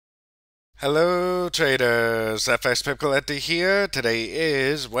Hello traders, FX Pip Collector here. Today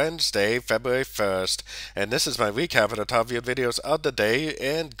is Wednesday, February 1st, and this is my recap of the top viewed videos of the day,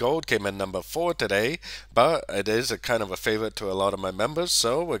 and gold came in number 4 today, but it is a kind of a favorite to a lot of my members,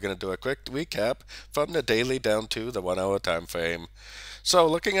 so we're going to do a quick recap from the daily down to the 1 hour time frame. So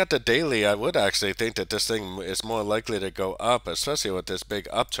looking at the daily, I would actually think that this thing is more likely to go up, especially with this big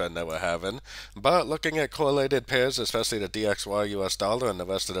uptrend that we're having. But looking at correlated pairs, especially the DXY US dollar and the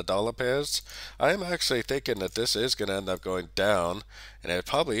rest of the dollar pairs, I am actually thinking that this is going to end up going down, and it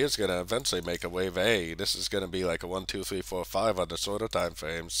probably is going to eventually make a wave A. This is going to be like a 1, 2, 3, 4, 5 on the shorter time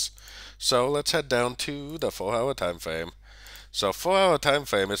frames. So let's head down to the 4 hour time frame. So 4 hour time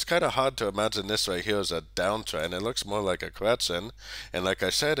frame, it's kind of hard to imagine this right here as a downtrend. It looks more like a correction. And like I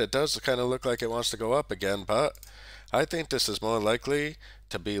said, it does kind of look like it wants to go up again, but I think this is more likely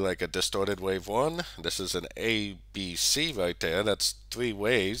to be like a distorted wave 1. This is an A, B, C right there. That's 3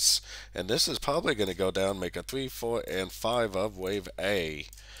 waves. And this is probably going to go down, make a 3, 4, and 5 of wave A.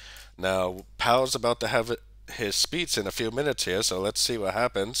 Now, Powell's about to have his speech in a few minutes here, so let's see what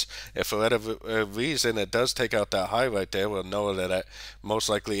happens. If for whatever reason it does take out that high right there, we'll know that it most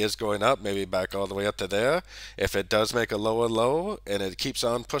likely is going up, maybe back all the way up to there. If it does make a lower low and it keeps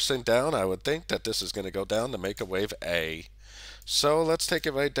on pushing down, I would think that this is going to go down to make a wave A. So let's take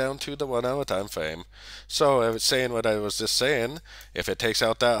it right down to the 1 hour time frame. So I was saying what I was just saying. If it takes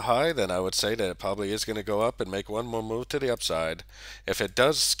out that high, then I would say that it probably is going to go up and make one more move to the upside. If it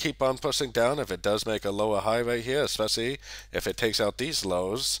does keep on pushing down, if it does make a lower high right here, especially if it takes out these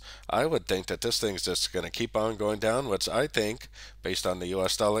lows, I would think that this thing's just going to keep on going down, which I think, based on the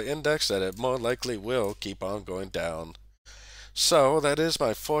US dollar index, that it more likely will keep on going down. So that is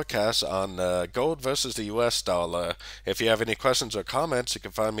my forecast on gold versus the US dollar. If you have any questions or comments, you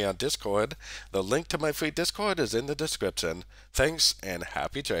can find me on Discord. The link to my free Discord is in the description. Thanks and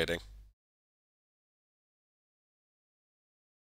happy trading.